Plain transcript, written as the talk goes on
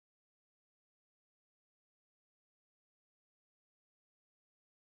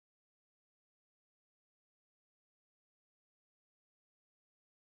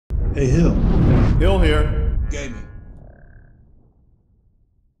Hey, Hill. Hill here. Gaming.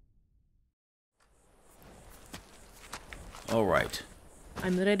 All right.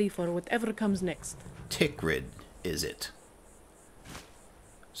 I'm ready for whatever comes next. Tickrid, is it?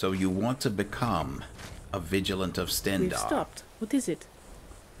 So you want to become a Vigilant of Stendarr? We've stopped. What is it?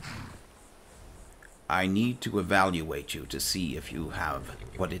 I need to evaluate you to see if you have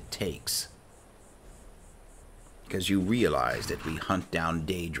what it takes. Because you realize that we hunt down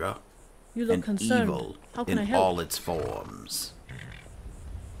Daedra You look and concerned. evil How can I in help? all its forms.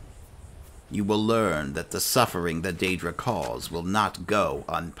 You will learn that the suffering the Daedra cause will not go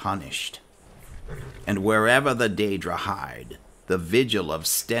unpunished. And wherever the Daedra hide, the Vigil of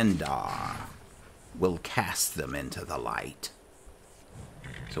Stendarr will cast them into the light.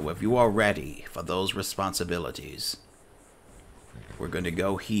 So if you are ready for those responsibilities, we're going to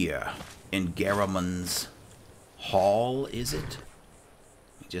go here in Garamon's Hall, is it?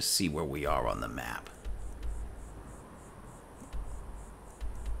 Let me just see where we are on the map.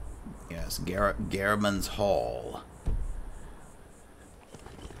 Yes, Garamon's Hall.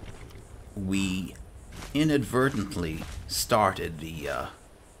 We inadvertently started the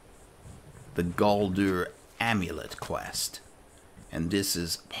Galdur Amulet quest. And this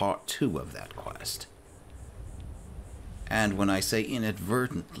is part 2 of that quest. And when I say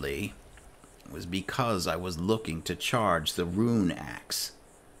inadvertently, it was because I was looking to charge the rune axe,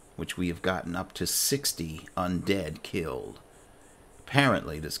 which we have gotten up to 60 undead killed.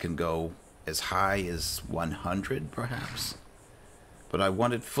 Apparently this can go as high as 100, perhaps. But I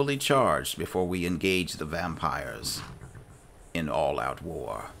want it fully charged before we engage the vampires in all-out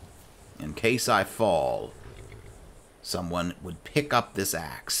war. In case I fall, someone would pick up this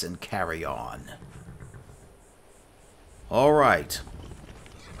axe and carry on. All right.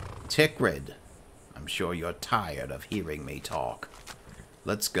 Tickrid, I'm sure you're tired of hearing me talk.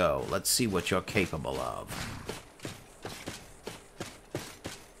 Let's go. Let's see what you're capable of.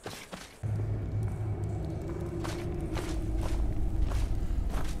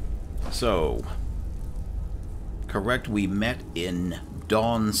 So, correct, we met in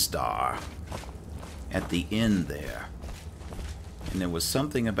Dawnstar at the inn there. And there was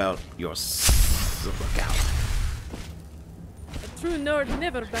something about your... Look out. A true Nord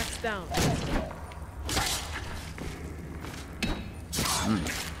never backs down.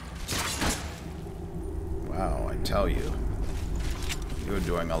 Wow, I tell you. You're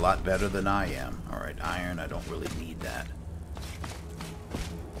doing a lot better than I am. Alright, iron, I don't really need that.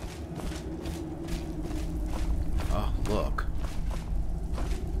 Oh, look.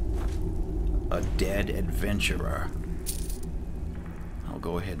 A dead adventurer. I'll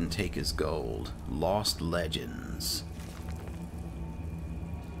go ahead and take his gold. Lost Legends.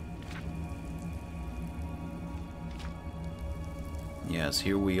 Yes,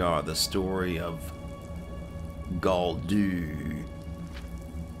 here we are, the story of Galdu.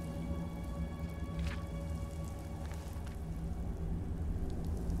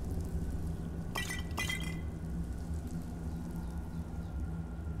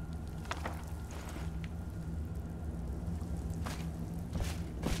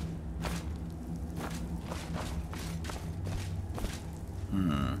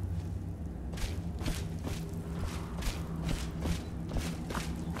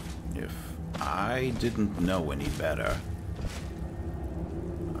 If I didn't know any better,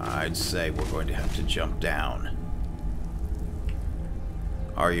 I'd say we're going to have to jump down.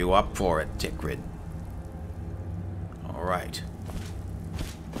 Are you up for it, Tickrid? All right.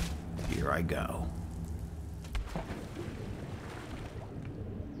 Here I go.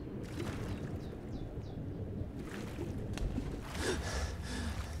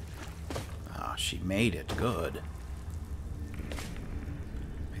 Ah, she made it. Good.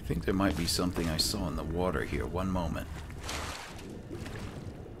 I think there might be something I saw in the water here. One moment.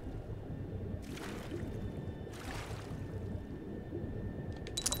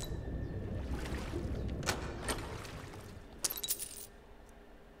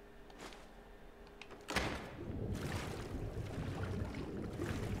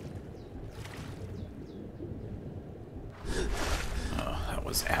 Oh, that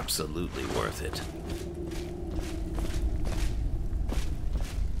was absolutely worth it.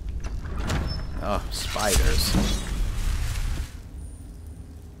 Oh, spiders.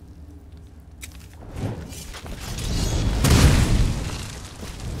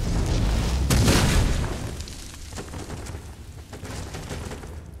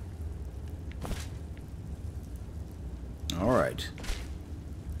 All right.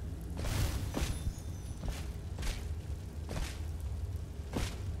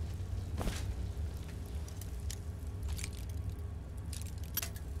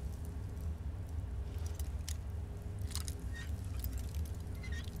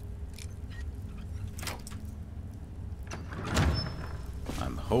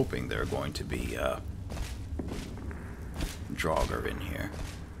 hoping there are going to be Draugr in here.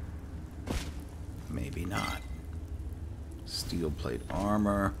 Maybe not. Steel plate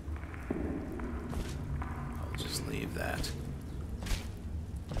armor. I'll just leave that.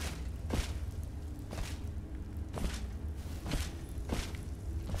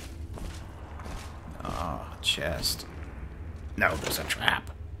 Ah, chest. No, there's a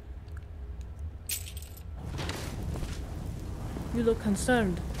trap. You look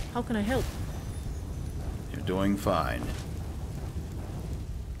concerned. How can I help? You're doing fine.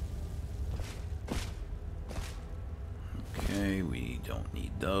 Okay, we don't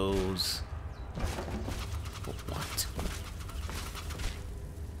need those. For what?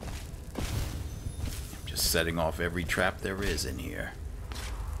 I'm just setting off every trap there is in here.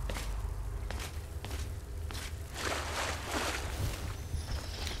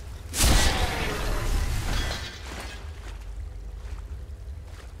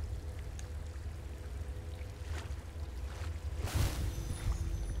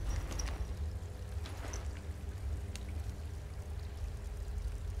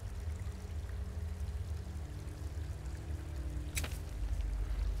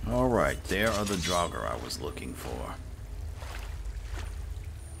 Alright, there are the Draugr I was looking for.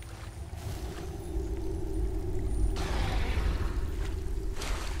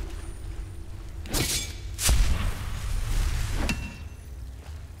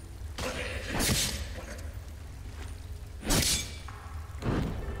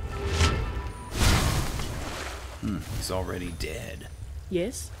 He's already dead.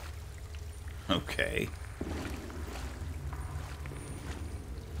 Yes? Okay.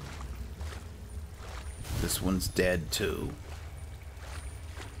 This one's dead too.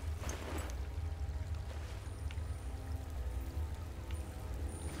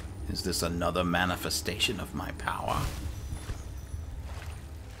 Is this another manifestation of my power?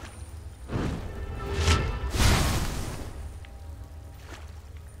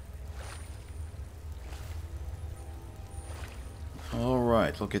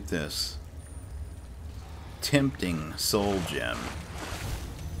 Alright, look at this. Tempting soul gem.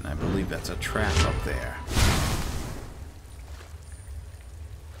 And I believe that's a trap up there.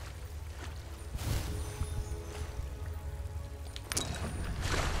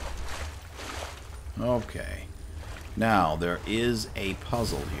 Okay. Now, there is a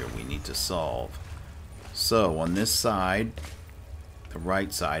puzzle here we need to solve. So, on this side, the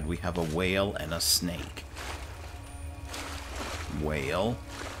right side, we have a whale and a snake. Whale.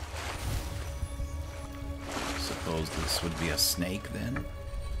 Suppose this would be a snake then?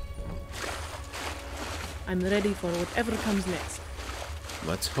 I'm ready for whatever comes next.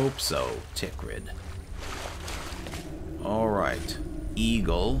 Let's hope so, Tikrid. Alright.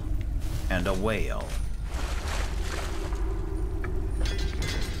 Eagle and a whale.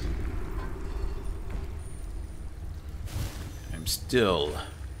 I'm still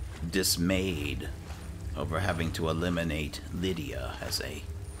dismayed over having to eliminate Lydia as a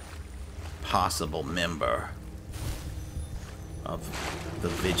possible member of the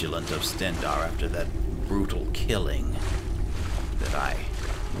Vigilant of Stendarr after that brutal killing that I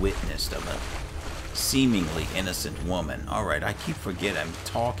witnessed of a seemingly innocent woman. Alright, I keep forgetting. I'm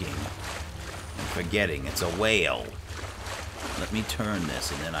talking and forgetting. It's a whale. Let me turn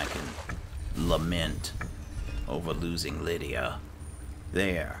this and then I can lament over losing Lydia.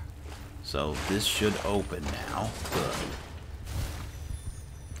 There. So this should open now. Good.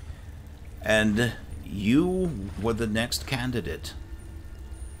 And you were the next candidate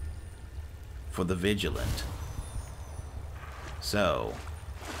for the Vigilant. So,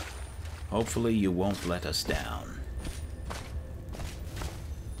 hopefully you won't let us down.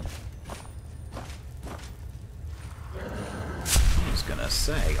 I was gonna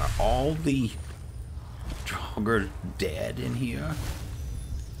say, are all the Draugr dead in here?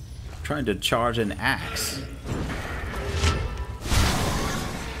 I'm trying to charge an axe.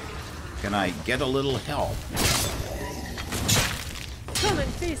 Can I get a little help? Come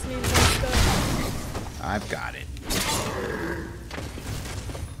and face me, monster. I've got it.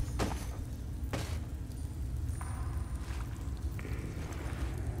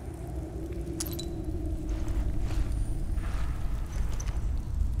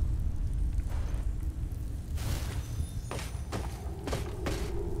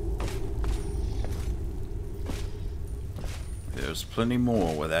 There's plenty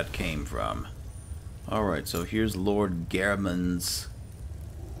more where that came from. Alright, so here's Lord Gehrman's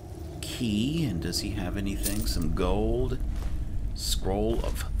key. And does he have anything? Some gold. Scroll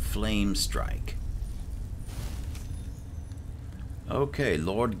of Flame Strike. Okay,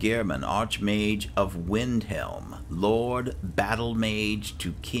 Lord Gehrman, Archmage of Windhelm. Lord Battlemage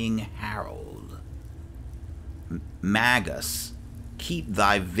to King Harold. Magus, keep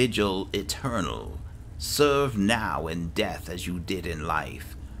thy vigil eternal. Serve now in death as you did in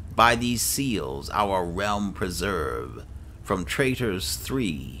life. By these seals our realm preserve from traitors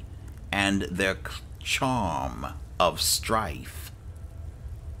three and their charm of strife.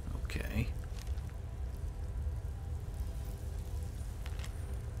 Okay.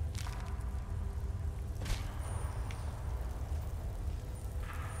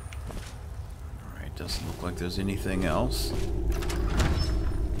 Alright, doesn't look like there's anything else.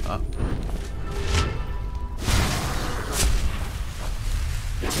 Up.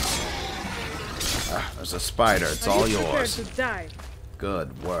 There's a spider. It's all yours. To die?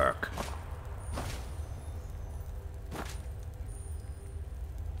 Good work.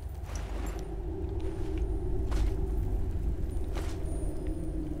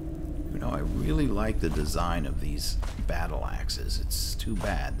 You know, I really like the design of these battle axes. It's too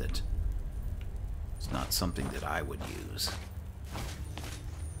bad that it's not something that I would use.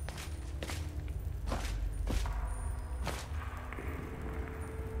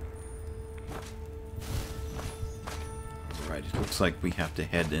 Right, it looks like we have to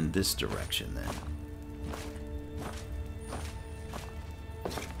head in this direction then.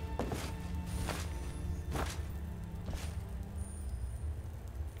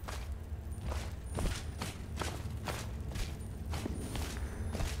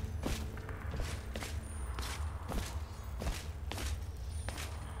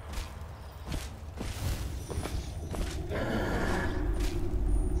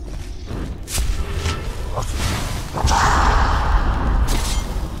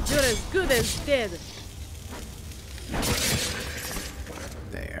 Dead.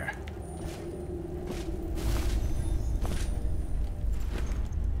 There.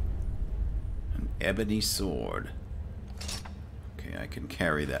 An ebony sword. Okay, I can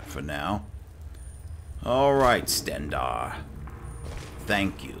carry that for now. All right, Stendarr.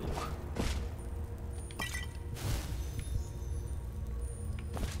 Thank you.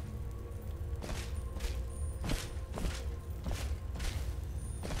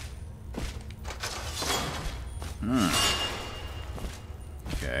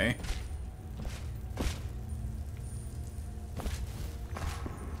 Okay.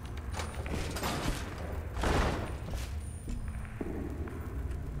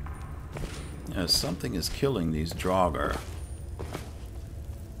 Yeah, something is killing these Draugr.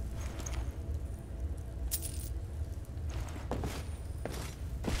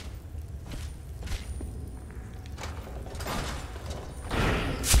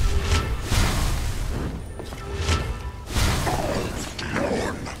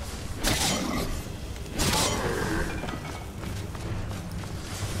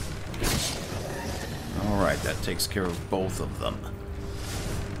 That takes care of both of them.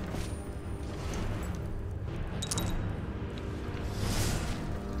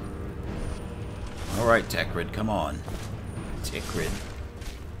 Alright, Tekrid, come on. Tekrid.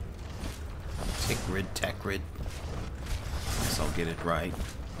 Tekrid. Guess I'll get it right.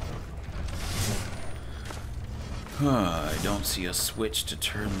 I don't see a switch to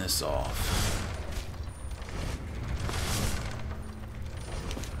turn this off.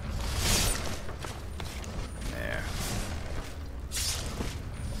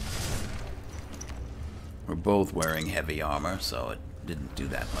 We're both wearing heavy armor, so it didn't do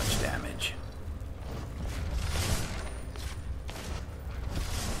that much damage.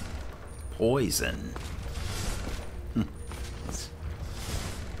 Poison. It's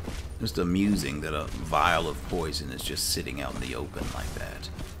just amusing that a vial of poison is just sitting out in the open like that.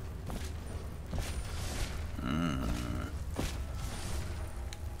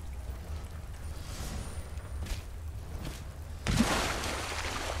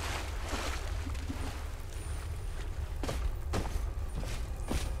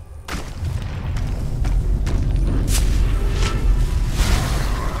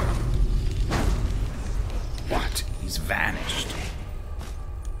 Vanished.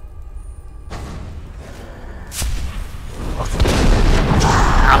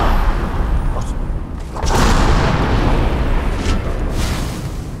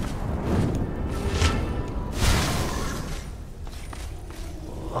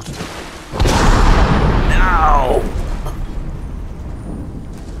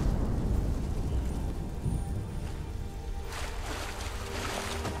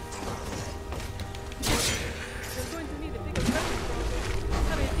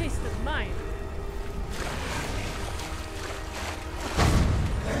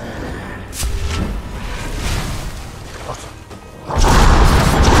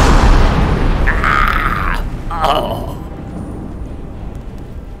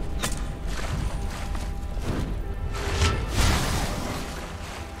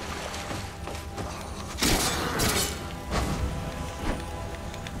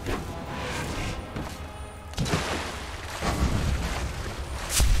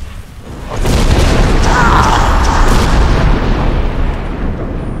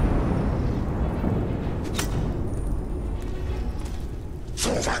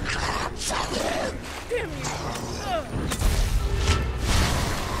 Damn you! Ugh,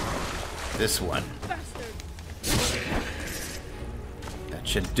 This one. bastard! That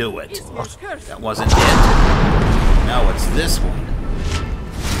should do it. It's your curse! That wasn't it. No, it's this one.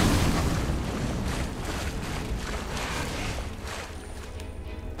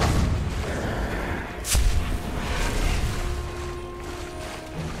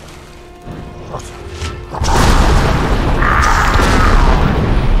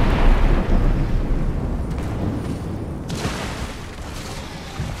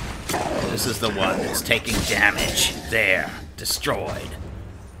 This is the one that's taking damage. There. Destroyed.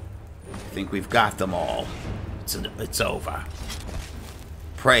 I think we've got them all. It's over.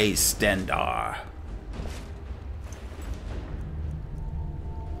 Praise Stendarr.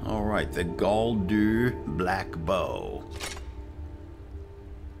 Alright, the Galdur Black Bow.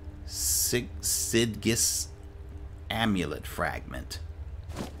 Sidgis Amulet Fragment.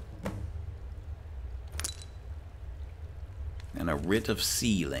 And a Writ of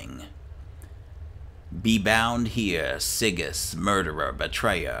Sealing. Be bound here, Sigis, murderer,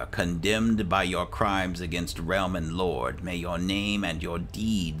 betrayer, condemned by your crimes against realm and lord. May your name and your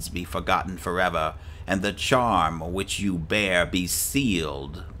deeds be forgotten forever, and the charm which you bear be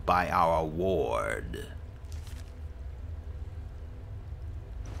sealed by our ward.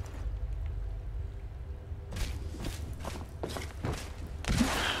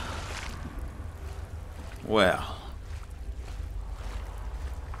 Well,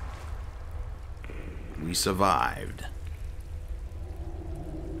 we survived.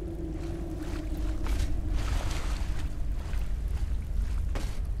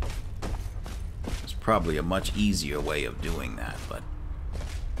 There's probably a much easier way of doing that, but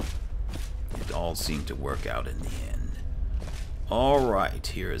it all seemed to work out in the end. Alright,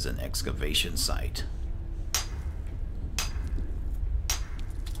 here is an excavation site.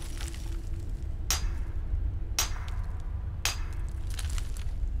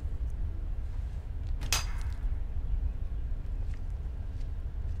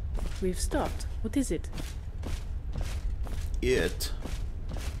 We've stopped. What is it? It,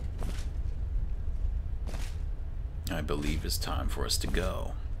 I believe, is time for us to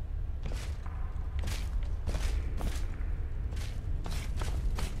go.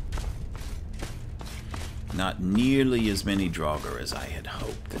 Not nearly as many Draugr as I had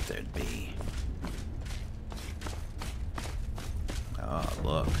hoped that there'd be. Ah,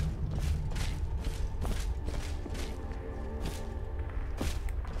 look.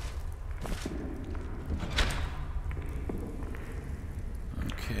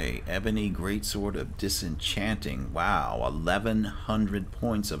 Okay, Ebony Greatsword of Disenchanting. Wow, 1,100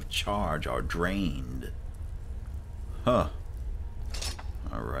 points of charge are drained. Huh.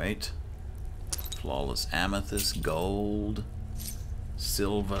 Alright. Flawless Amethyst, Gold,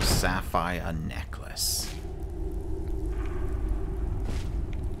 Silver Sapphire Necklace.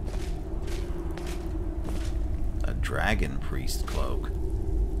 A Dragon Priest Cloak.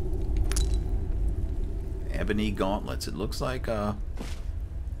 Ebony Gauntlets. It looks like, the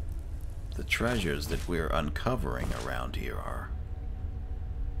treasures that we're uncovering around here are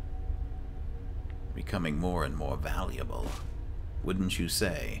becoming more and more valuable, wouldn't you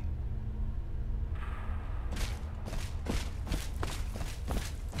say?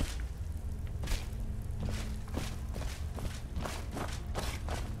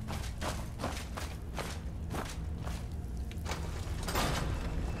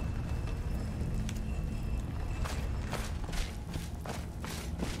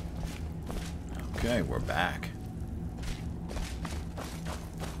 Okay, we're back.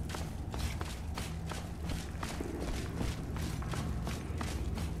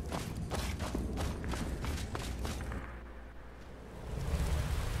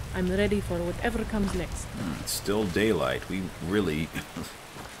 I'm ready for whatever comes next. It's still daylight. We really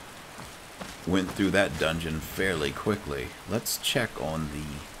went through that dungeon fairly quickly. Let's check on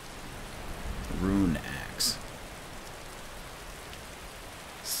the rune axe.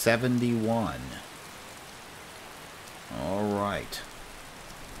 71. Alright.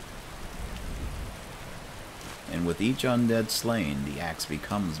 And with each undead slain, the axe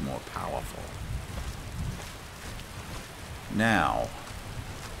becomes more powerful. Now,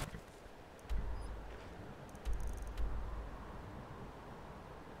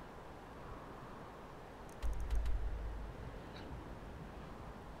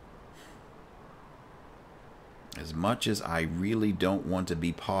 as much as I really don't want to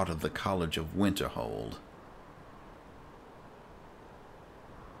be part of the College of Winterhold,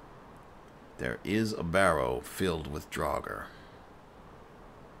 there is a barrow filled with Draugr.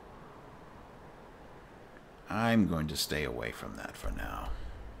 I'm going to stay away from that for now.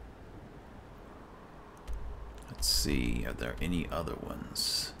 Let's see, are there any other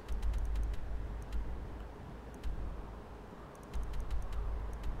ones?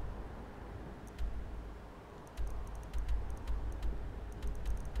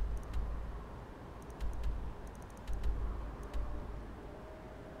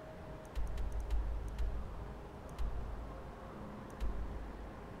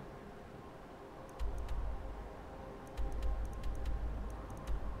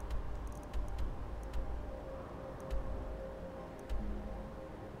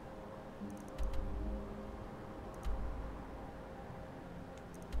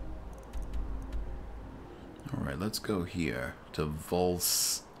 Alright, let's go here to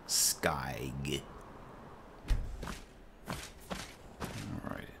Volskygge.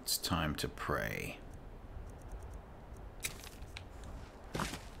 Alright, it's time to pray.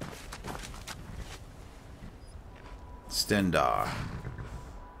 Stendarr,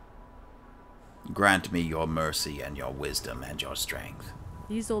 grant me your mercy and your wisdom and your strength.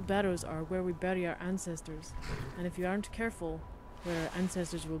 These old barrows are where we bury our ancestors, and if you aren't careful, where our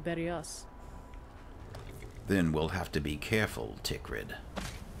ancestors will bury us. Then we'll have to be careful, Tikrid.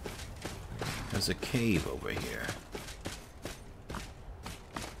 There's a cave over here.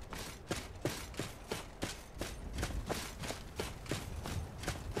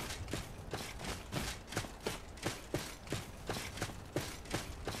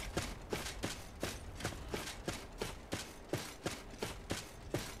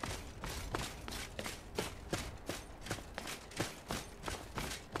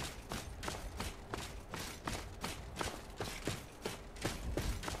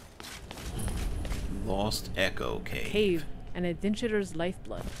 Lost Echo Cave. An adventurer's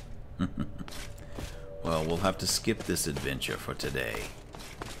lifeblood. Well, we'll have to skip this adventure for today.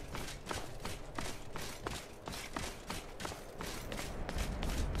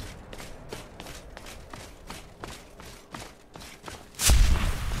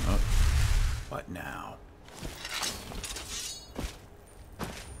 Oh, what now?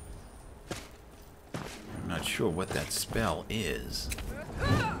 I'm not sure what that spell is.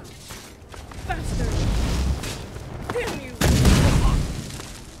 Faster! Damn you!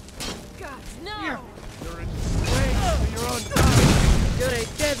 God, no! You're in disgrace for your own kind. You're a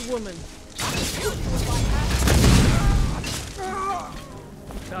dead woman.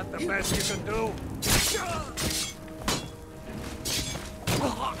 Not the best you can do.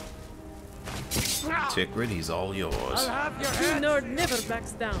 Tikrid, he's all yours. I'll have your True head. Nord never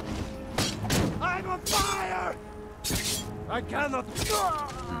backs down. I'm on fire. I cannot. You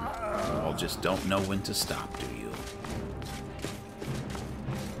all just don't know when to stop, do you?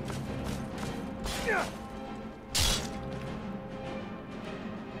 You're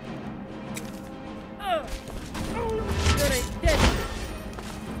a dead.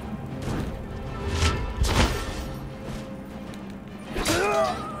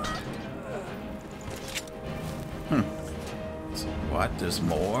 What? There's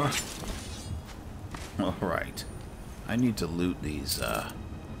more? Alright. I need to loot these,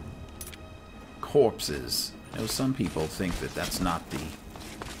 corpses. You know, some people think that that's not the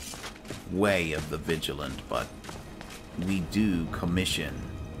way of the Vigilant, but we do commission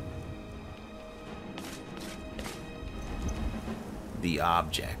the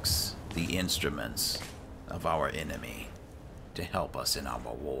objects, the instruments of our enemy to help us in our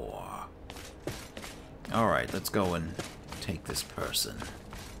war. Alright, let's go and take this person.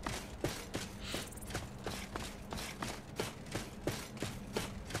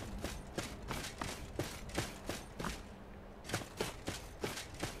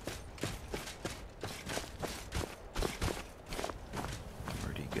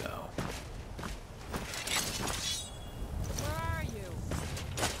 Where'd he go? Where are you?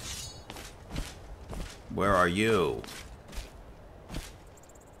 Where are you?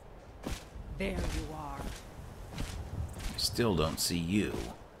 There you are. I still don't see you.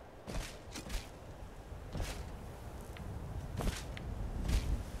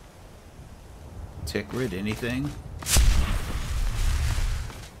 Tikrid, anything?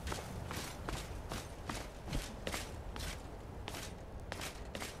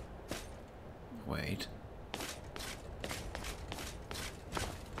 Wait.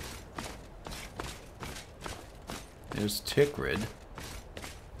 There's Tikrid.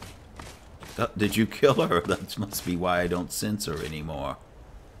 Did you kill her? That must be why I don't sense her anymore.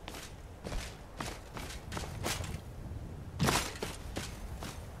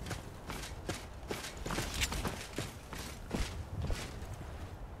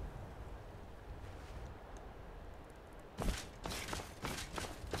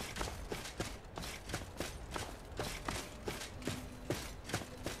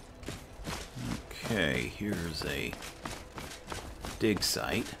 Okay, here's a dig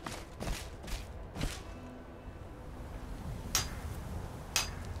site.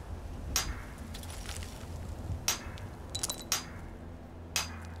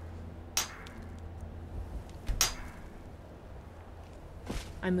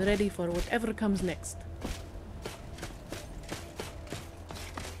 I'm ready for whatever comes next.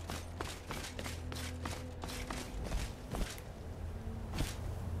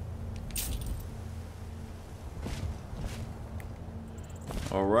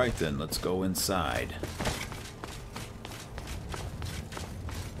 Alright then, let's go inside.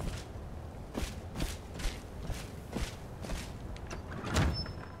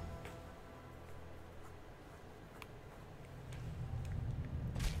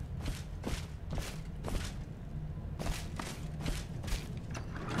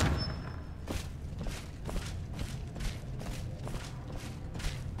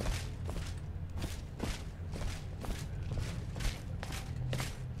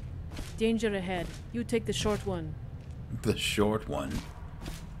 Danger ahead. You take the short one. The short one?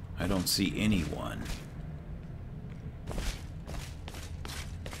 I don't see anyone.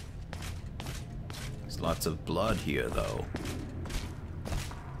 There's lots of blood here, though.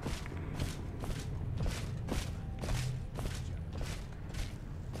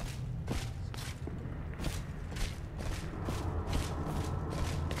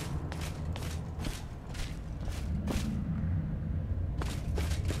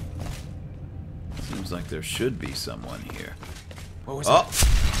 Seems like there should be someone here. What was Oh!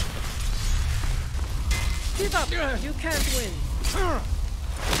 Give up! You can't win.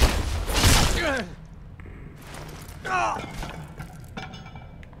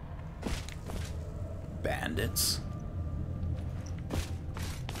 Bandits?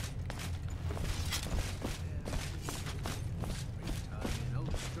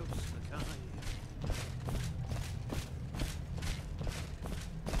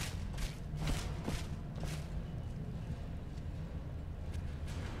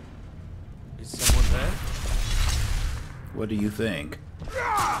 Is someone there? What do you think?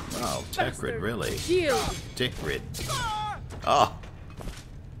 Wow, Tekrid, Bastard. really? Shield! Tekrid. Oh!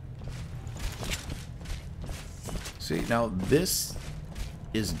 See, now this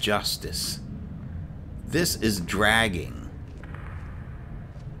is justice. This is dragging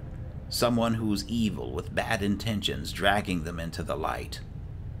someone who's evil with bad intentions, dragging them into the light.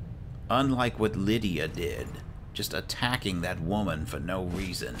 Unlike what Lydia did, just attacking that woman for no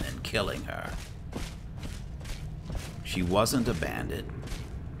reason and killing her. She wasn't a bandit.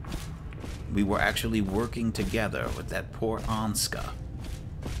 We were actually working together with that poor Anska.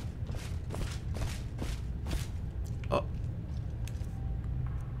 Oh.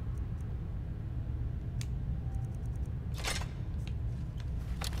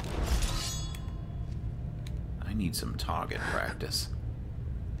 I need some target practice.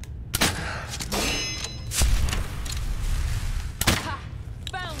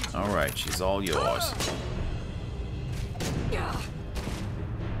 Alright, she's all yours.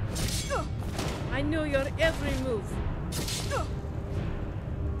 I know your every move.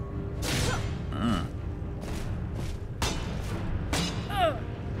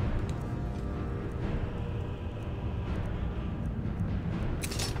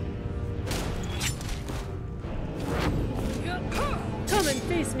 Come and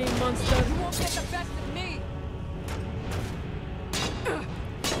face me, monster. You won't get the best of me.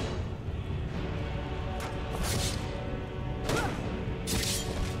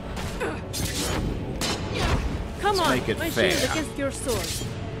 Come on, make it my fair. shield against your sword.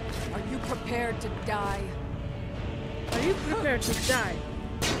 Are you prepared to die? Are you prepared to die?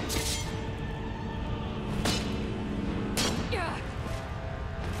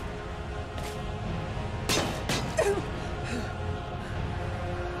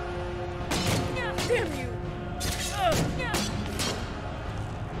 Damn you!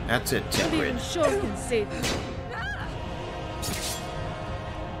 That's it, Not even Tekrid. Shore can save you.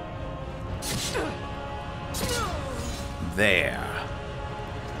 There.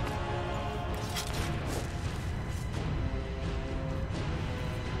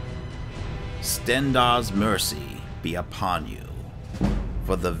 Stendarr's mercy be upon you,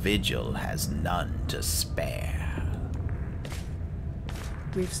 for the vigil has none to spare.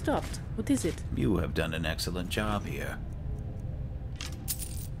 We've stopped. What is it? You have done an excellent job here.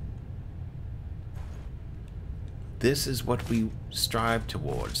 This is what we strive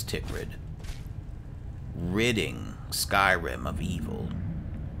towards, Tekrid. Ridding Skyrim of evil.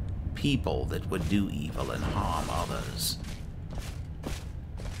 People that would do evil and harm others.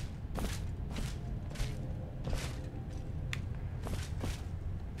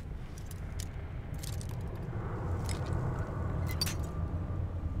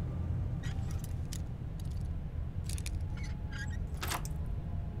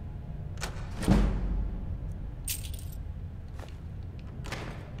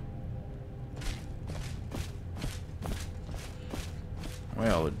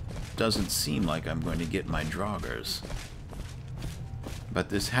 Well, it doesn't seem like I'm going to get my Draugrs. But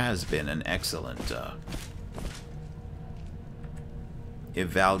this has been an excellent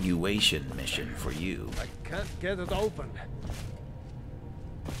evaluation mission for you. I can't get it open.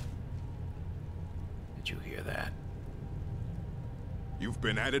 Did you hear that? You've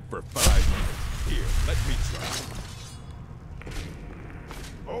been at it for 5 minutes. Here, let me try.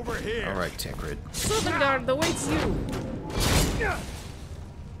 Over here. All right, Tekrid. Stendarr awaits you.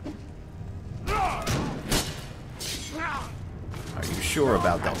 Are you sure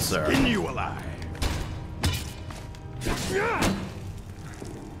about that, sir? Skin you alive.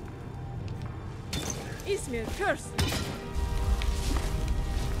 Ismir, curse!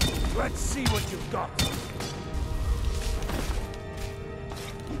 Let's see what you've got.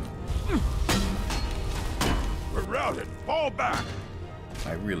 We're routed. Fall back.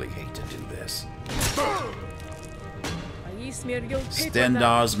 I really hate to do this. Ismir, you'll pay for that.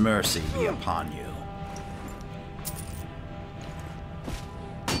 Stendarr's mercy be upon you.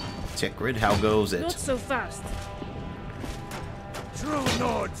 Tekrid, how goes Not it? so fast. True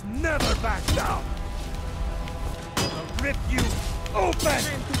Nords never back down. I'll rip you open.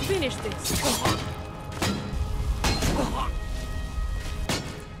 Time to finish this.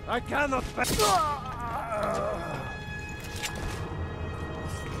 I cannot.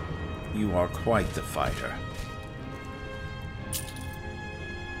 You are quite the fighter.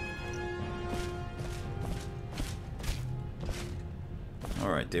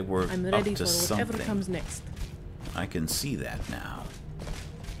 Alright, they were I'm up ready to for whatever something. comes next. I can see that now.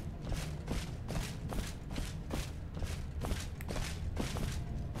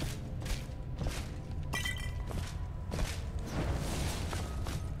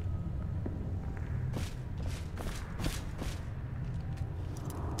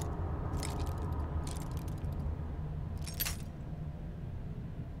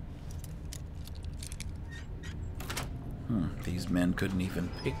 These men couldn't even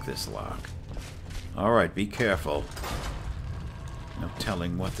pick this lock. Alright, be careful. No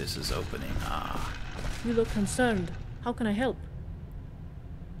telling what this is opening. Ah. You look concerned. How can I help?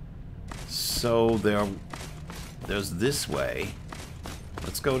 So there's this way.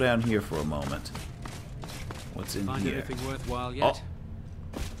 Let's go down here for a moment. What's in Find here? anything worthwhile yet?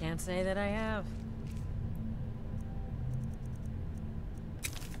 Can't say that I have.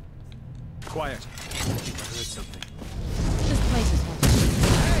 Quiet. I heard something. This place is haunted.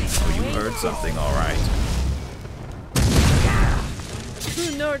 Oh, you heard something, alright.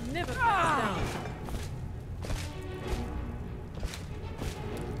 True Nord never backs down.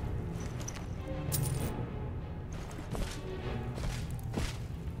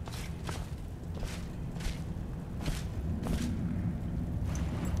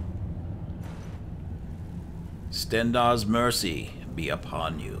 Stendarr's mercy be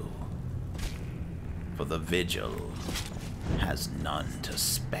upon you. For the vigil has none to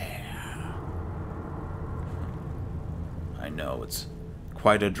spare. I know it's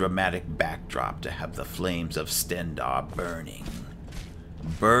quite a dramatic backdrop to have the flames of Stendarr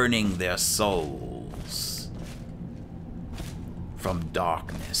burning their souls from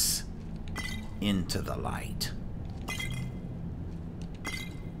darkness into the light.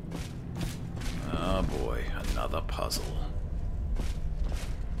 Oh boy, another puzzle.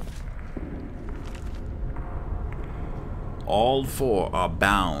 All four are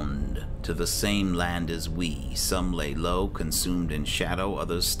bound to the same land as we. Some lay low, consumed in shadow.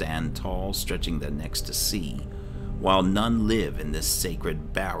 Others stand tall, stretching their necks to see. While none live in this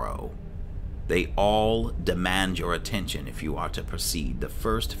sacred barrow, they all demand your attention if you are to proceed. The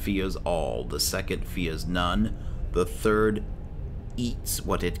first fears all, the second fears none, the third eats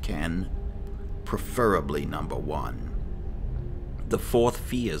what it can, preferably number one. The fourth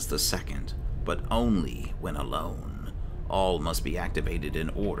fears the second, but only when alone. All must be activated in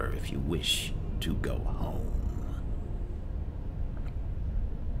order if you wish to go home.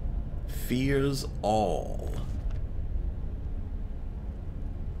 Fears all.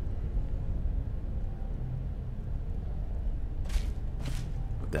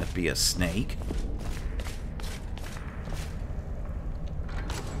 Would that be a snake?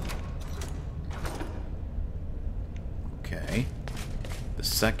 Okay. The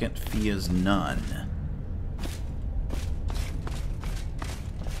second fears none.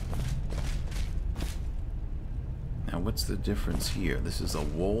 Now, what's the difference here? This is a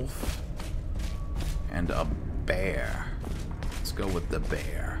wolf and a bear. Let's go with the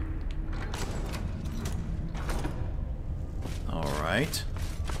bear. Alright.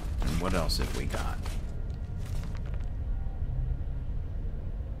 And what else have we got?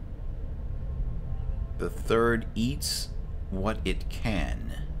 The third eats what it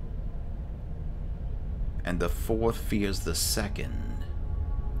can, and the fourth fears the second.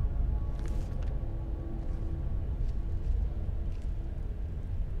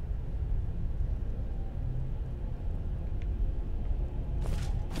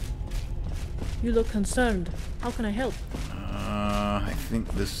 You look concerned. How can I help? I think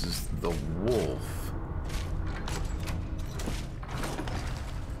this is the wolf.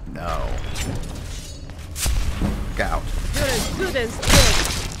 No. Look out. You're as good as dead.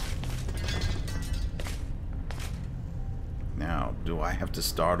 Now, do I have to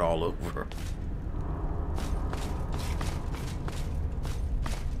start all over?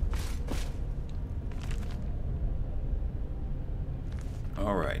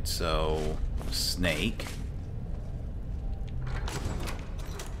 Alright, so... snake.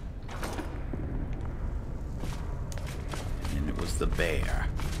 And it was the bear.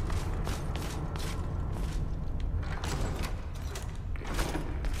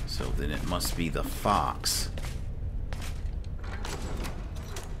 So then it must be the fox.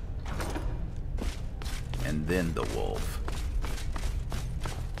 And then the wolf.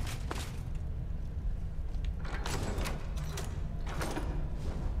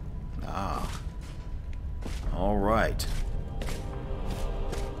 All right.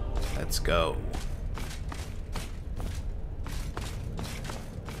 Let's go.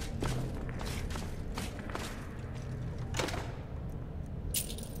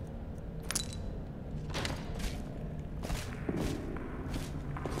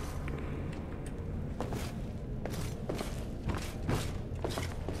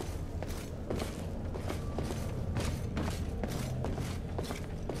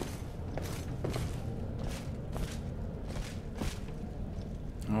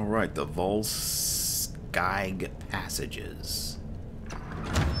 Alright, the Volskygge passages.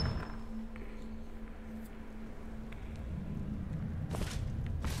 I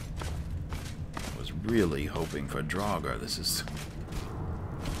was really hoping for Draugr. This is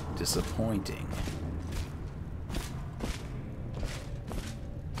disappointing.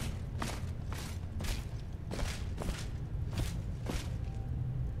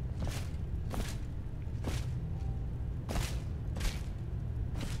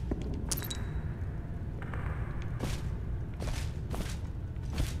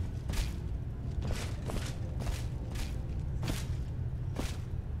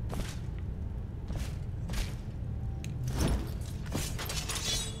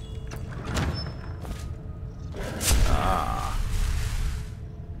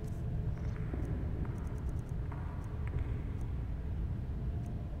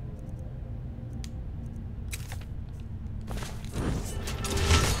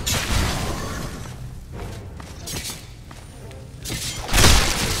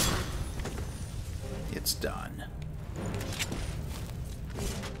 It's done.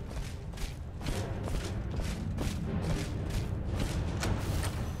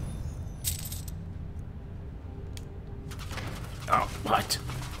 Oh, what?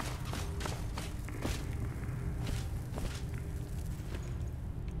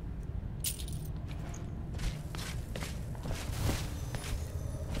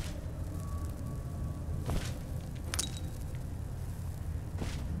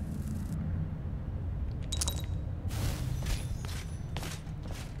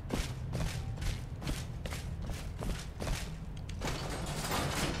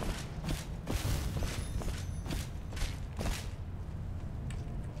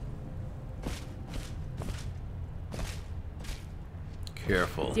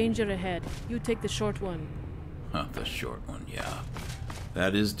 Careful. Danger ahead. You take the short one. Huh, the short one, yeah.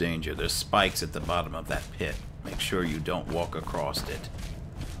 That is danger. There's spikes at the bottom of that pit. Make sure you don't walk across it.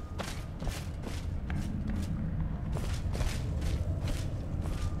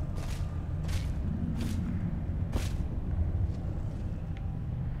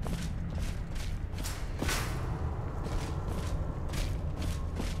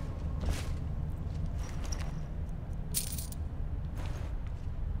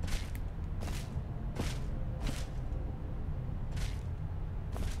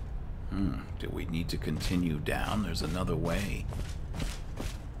 Do we need to continue down? There's another way.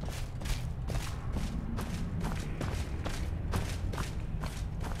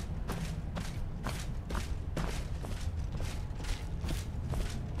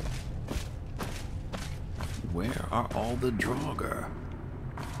 Where are all the Draugr?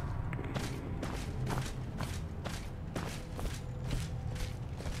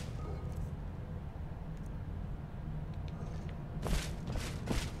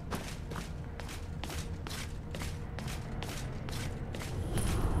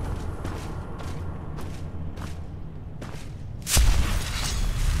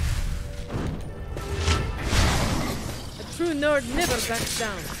 nerd never backs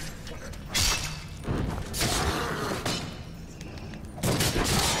down.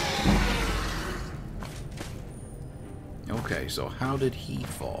 Okay, so how did he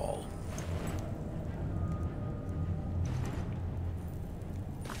fall?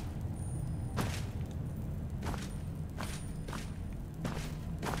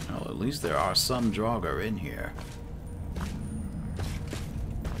 Well, at least there are some Draugr in here.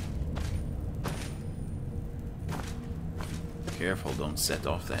 Careful, don't set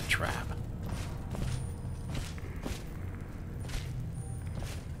off that trap.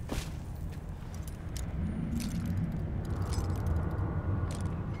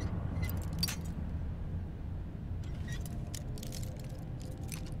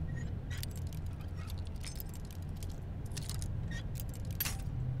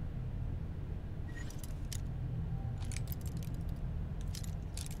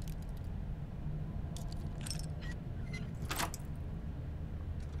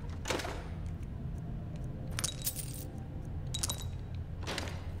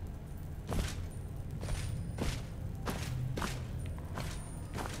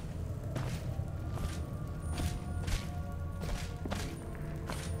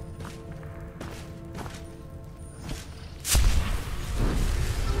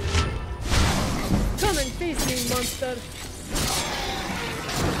 Face me, monster!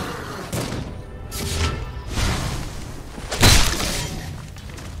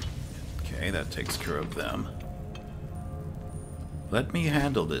 Okay, that takes care of them. Let me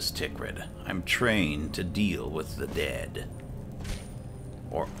handle this, Tikrid. I'm trained to deal with the dead.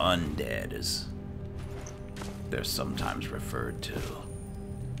 Or undead, as they're sometimes referred to.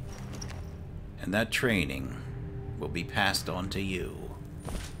 And that training will be passed on to you.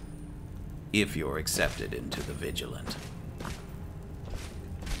 If you're accepted into the Vigilant.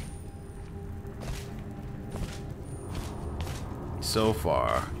 So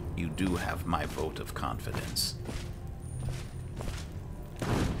far, you do have my vote of confidence.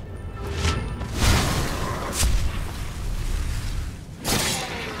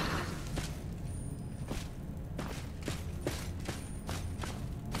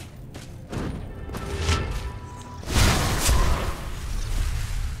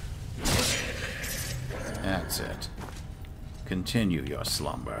 That's it. Continue your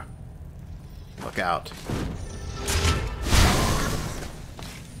slumber. Look out.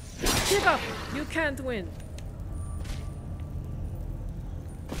 Give up! You can't win.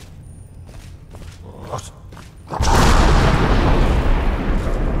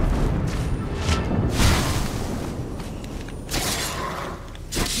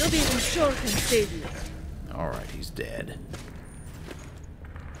 Not even Shor can save you. Alright, he's dead.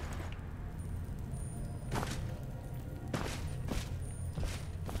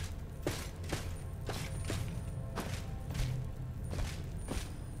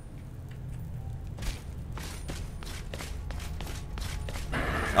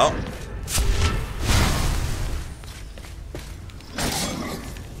 Oh.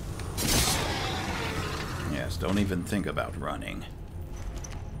 Yes, don't even think about running.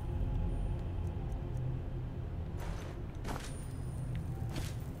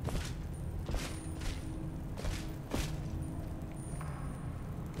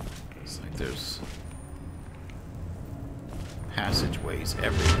 It's like there's passageways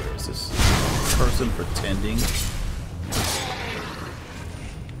everywhere. Is this person pretending?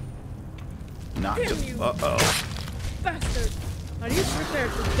 Not to. Uh-oh. Bastard! Are you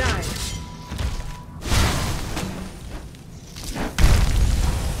prepared to die?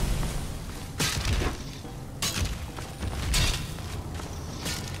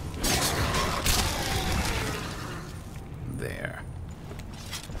 There.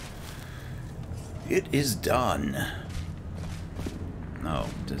 It is done. Oh,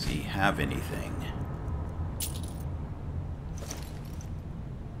 does he have anything?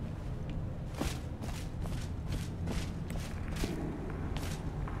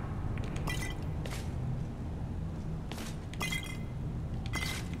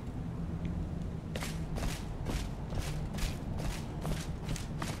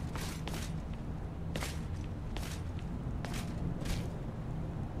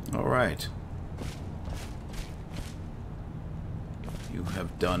 All right. You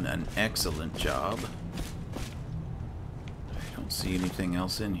have done an excellent job. I don't see anything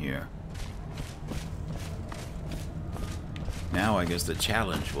else in here. Now I guess the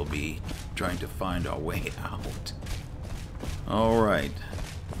challenge will be trying to find our way out. All right.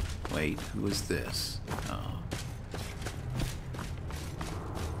 Wait, who is this? Oh.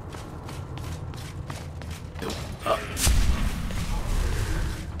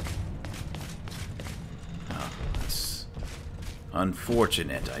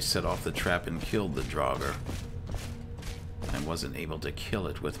 Unfortunate, I set off the trap and killed the Draugr. I wasn't able to kill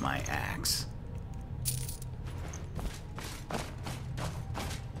it with my axe.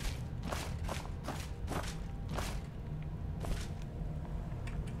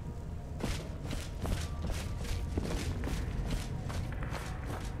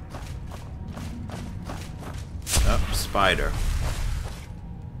 Oh, spider.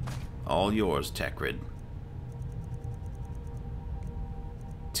 All yours, Tekrid.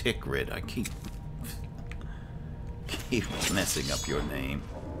 Tikrid, I keep messing up your name.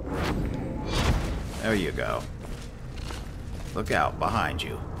 There you go. Look out, behind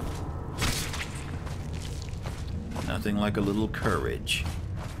you. Nothing like a little courage.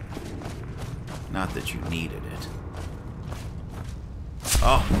 Not that you needed it.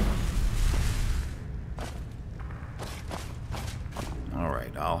 Oh!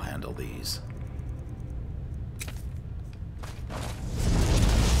 Alright, I'll handle these.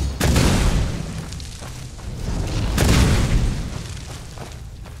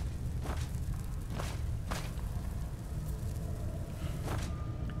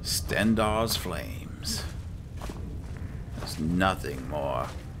 Stendarr's flames. There's nothing more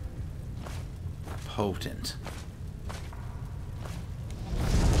potent.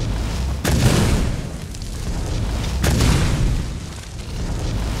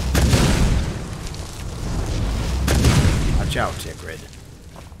 Watch out, Tikrid.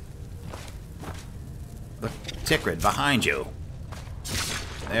 Look, Tikrid, behind you.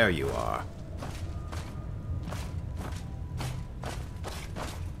 There you are.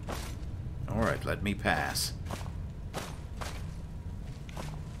 Alright, let me pass.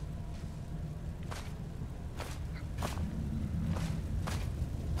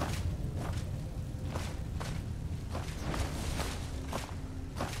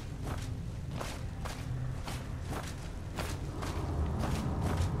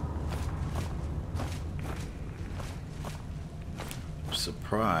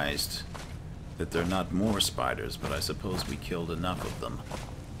 Surprised that there are not more spiders, but I suppose we killed enough of them.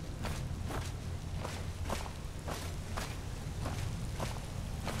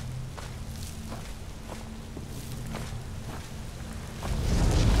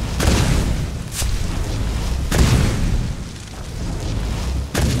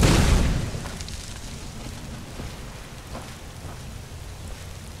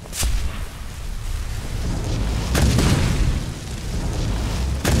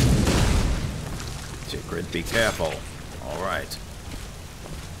 Be careful. All right.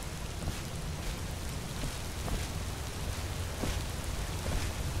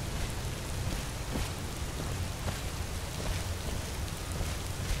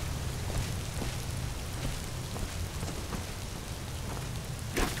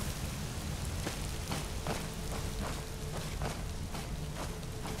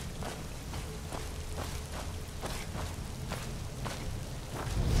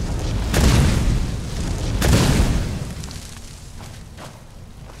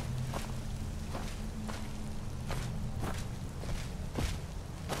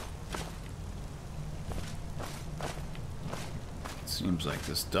 Seems like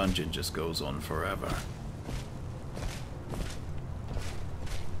this dungeon just goes on forever.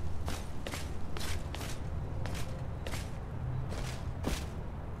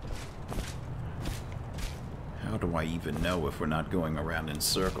 How do I even know if we're not going around in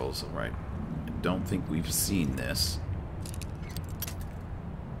circles? Right? I don't think we've seen this.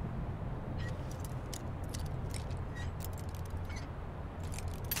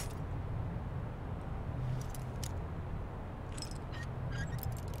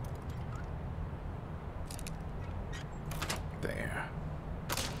 There.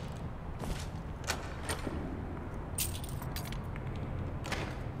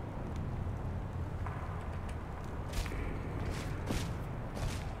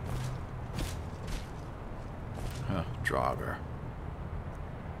 Draugr.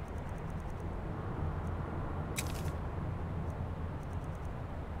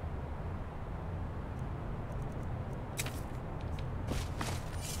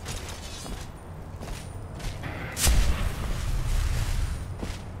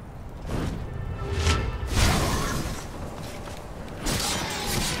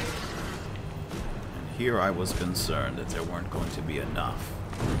 Here I was concerned that there weren't going to be enough.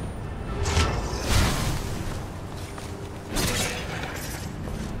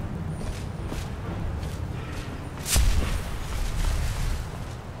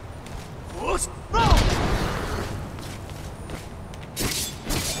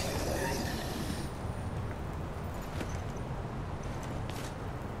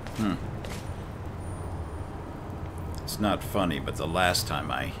 not funny, but the last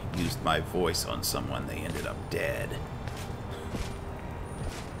time I used my voice on someone, they ended up dead.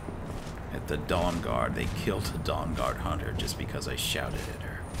 At the Dawn Guard, they killed a Dawn Guard hunter just because I shouted at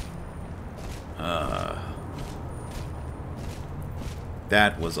her.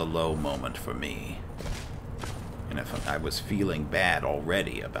 That was a low moment for me. And if I was feeling bad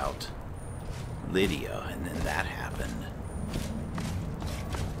already about Lydia, and then that happened.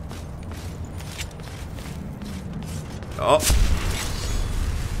 Oh!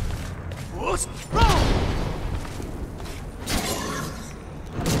 What?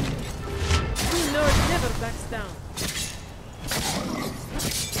 True Lord never backs down.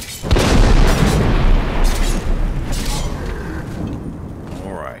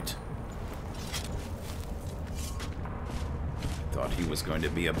 Alright. Thought he was going to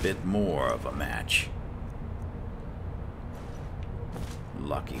be a bit more of a match.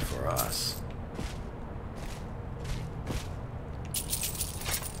 Lucky for us.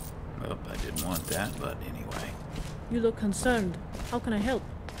 Oh, I didn't want that, but anyway. You look concerned. How can I help?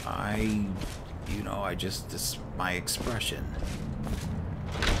 It's my expression.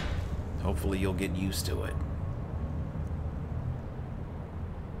 Hopefully you'll get used to it.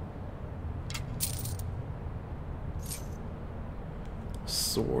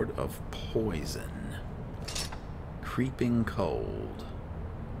 Sword of Poison. Creeping Cold.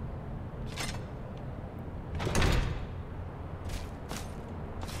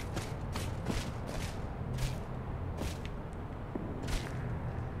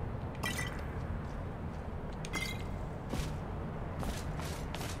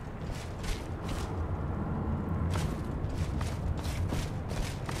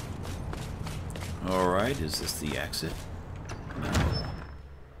 Alright, is this the exit? No.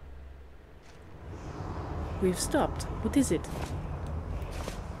 We've stopped. What is it?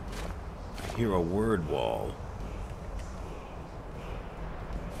 I hear a word wall.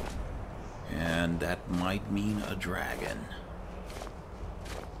 And that might mean a dragon.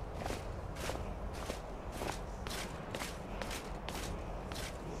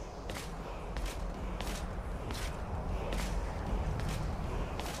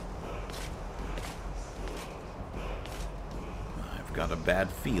 I've got a bad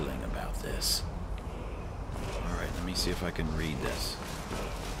feeling about this. Alright, let me see if I can read this.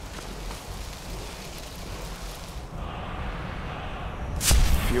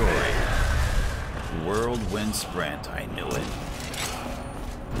 Fury. Whirlwind sprint, I knew it.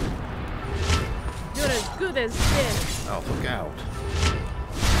 You're as good as dead. Oh, look out.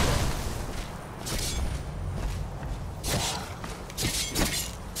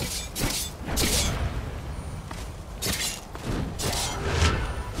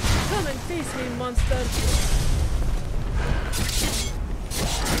 Come and face me, monster.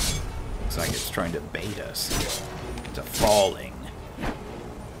 Looks like it's trying to bait us into falling.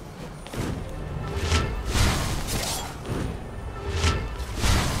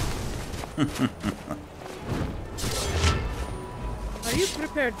 Are you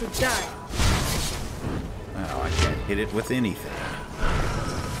prepared to die? Oh, I can't hit it with anything.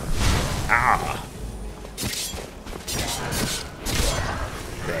 Ah!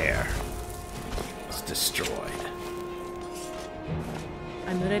 There. It's destroyed.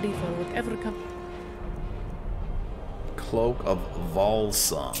 I'm ready for whatever comes. Cloak of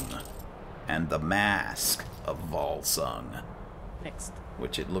Volsung and the Mask of Volsung. Next.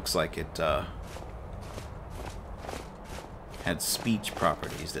 Which it looks like it had speech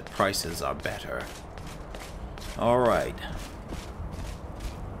properties that prices are better. Alright.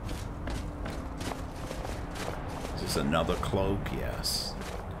 Is this another cloak? Yes.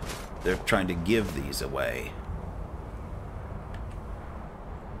 They're trying to give these away.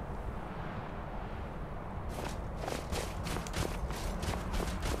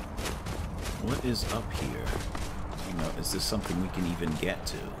 What is up here? Is this something we can even get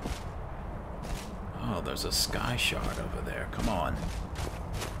to? Oh, there's a sky shard over there. Come on.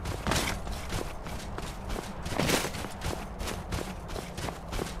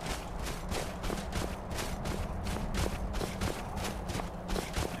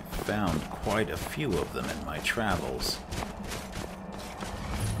 I found quite a few of them in my travels.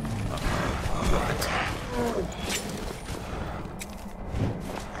 What?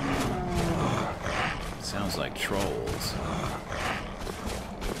 Sounds like trolls.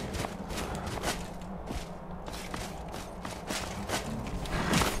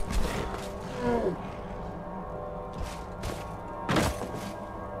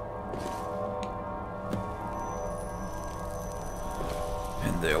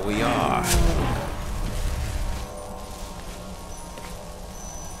 And there we are.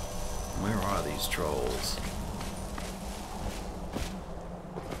 Where are these trolls?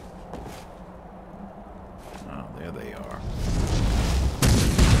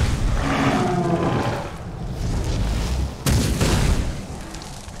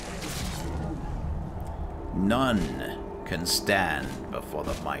 None can stand before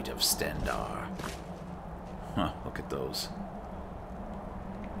the might of Stendarr. Huh, look at those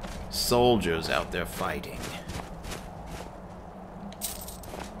soldiers out there fighting.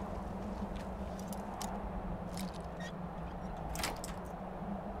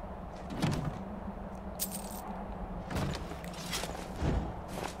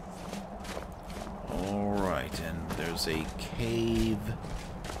 Alright, and there's a cave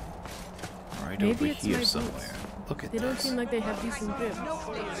right Maybe over it's here my somewhere. boots. Look at They don't this. seem like they have decent grip.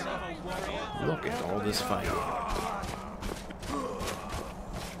 Look at all this fighting.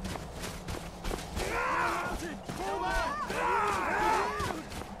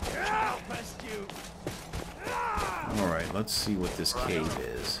 Alright, let's see what this cave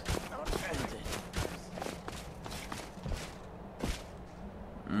is.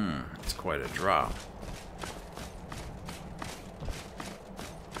 It's quite a drop.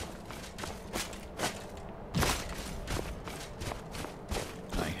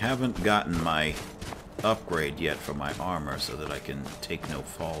 I haven't gotten my upgrade yet for my armor so that I can take no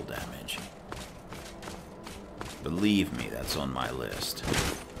fall damage. Believe me, that's on my list.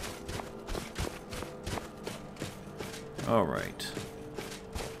 Alright.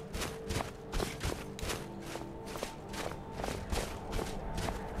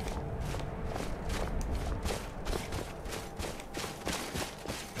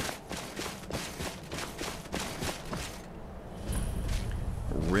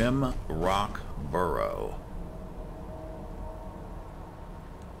 Rim Rock Burrow.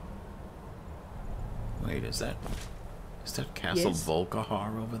 Wait, is that Castle Yes.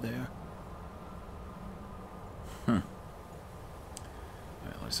 Volskygge over there? Well,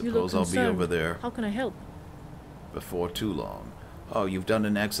 I You look suppose I'll be over concerned. there How can I help? before too long. Oh, you've done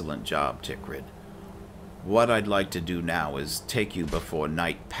an excellent job, Tikrid. What I'd like to do now is take you before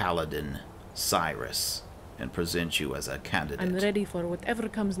Knight Paladin Cyrus and present you as a candidate. I'm ready for whatever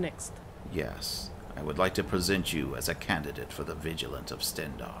comes next. Yes, I would like to present you as a candidate for the Vigilant of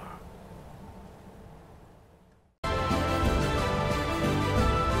Stendarr.